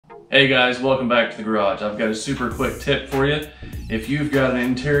Hey guys, welcome back to the garage. I've got a super quick tip for you. If you've got an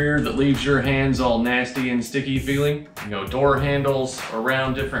interior that leaves your hands all nasty and sticky feeling, door handles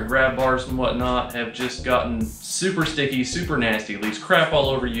around different grab bars and whatnot have just gotten super sticky, super nasty, leaves crap all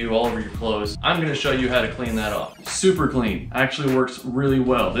over you, all over your clothes. I'm gonna show you how to clean that off. Super clean, actually works really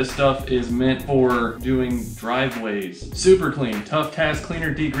well. This stuff is meant for doing driveways. Super clean, tough task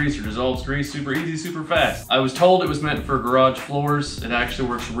cleaner, degreaser, dissolves grease, super easy, super fast. I was told it was meant for garage floors. It actually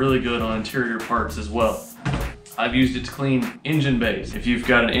works really good on interior parts as well. I've used it to clean engine bays. If you've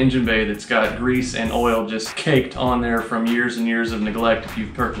got an engine bay that's got grease and oil just caked on there from years and years of neglect, if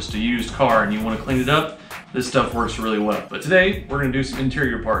you've purchased a used car and you want to clean it up, this stuff works really well. But today, we're gonna do some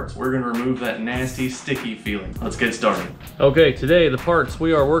interior parts. We're gonna remove that nasty, sticky feeling. Let's get started. Okay, today the parts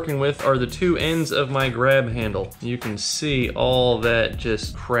we are working with are the two ends of my grab handle. You can see all that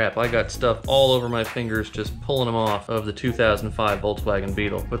just crap. I got stuff all over my fingers just pulling them off of the 2005 Volkswagen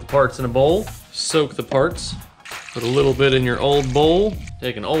Beetle. Put the parts in a bowl, soak the parts. Put a little bit in your old bowl,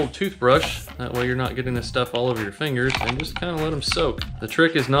 take an old toothbrush, that way you're not getting this stuff all over your fingers, and just kind of let them soak. The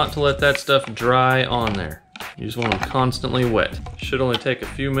trick is not to let that stuff dry on there. You just want them constantly wet. Should only take a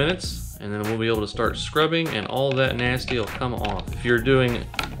few minutes, and then we'll be able to start scrubbing and all that nasty will come off. If you're doing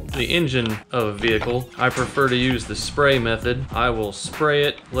the engine of a vehicle, I prefer to use the spray method. I will spray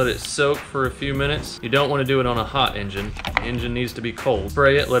it, let it soak for a few minutes. You don't want to do it on a hot engine. The engine needs to be cold.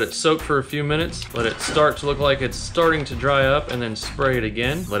 Spray it, let it soak for a few minutes, let it start to look like it's starting to dry up, and then spray it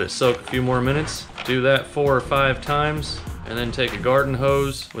again. Let it soak a few more minutes. Do that 4 or 5 times. And then take a garden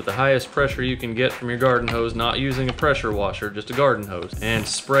hose with the highest pressure you can get from your garden hose, not using a pressure washer, just a garden hose, and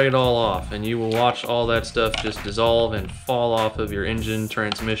spray it all off, and you will watch all that stuff just dissolve and fall off of your engine,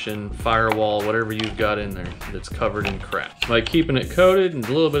 transmission, firewall, whatever you've got in there that's covered in crap. By keeping it coated and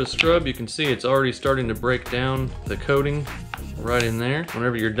a little bit of scrub, you can see it's already starting to break down the coating right in there.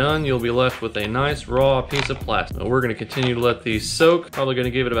 Whenever you're done, you'll be left with a nice raw piece of plastic. Now we're going to continue to let these soak. Probably going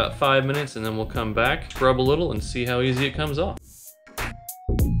to give it about 5 minutes, and then we'll come back, scrub a little, and see how easy it comes off.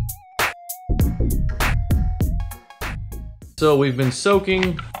 So we've been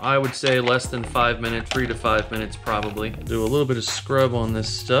soaking, I would say less than 5 minutes, 3 to 5 minutes probably. Do a little bit of scrub on this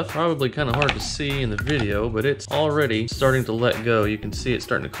stuff. Probably kind of hard to see in the video, but it's already starting to let go. You can see it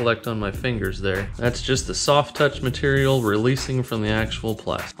starting to collect on my fingers there. That's just the soft touch material releasing from the actual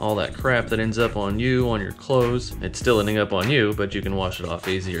plastic. All that crap that ends up on you, on your clothes, it's still ending up on you, but you can wash it off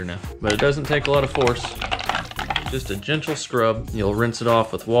easier now. But it doesn't take a lot of force. Just a gentle scrub. You'll rinse it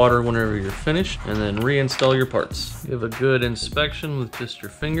off with water whenever you're finished, and then reinstall your parts. Give a good inspection with just your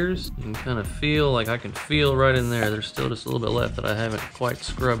fingers. You can kind of feel, like I can feel right in there. There's still just a little bit left that I haven't quite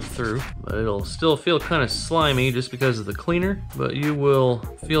scrubbed through, but it'll still feel kind of slimy just because of the cleaner, but you will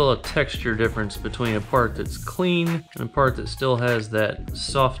feel a texture difference between a part that's clean and a part that still has that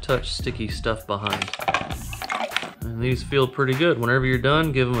soft touch sticky stuff behind. And these feel pretty good. Whenever you're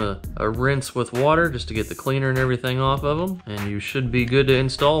done, give them a rinse with water just to get the cleaner and everything off of them, and you should be good to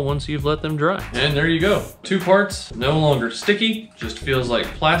install once you've let them dry. And there you go. 2 parts, no longer sticky, just feels like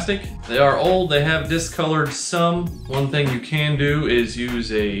plastic. They are old, they have discolored some. One thing you can do is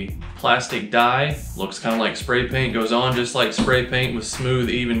use a plastic dye. Looks kind of like spray paint, goes on just like spray paint with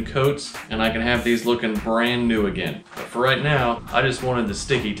smooth, even coats, and I can have these looking brand new again. But for right now, I just wanted the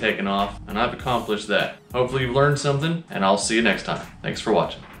sticky taken off, and I've accomplished that. Hopefully you've learned something, and I'll see you next time. Thanks for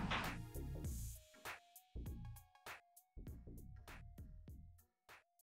watching.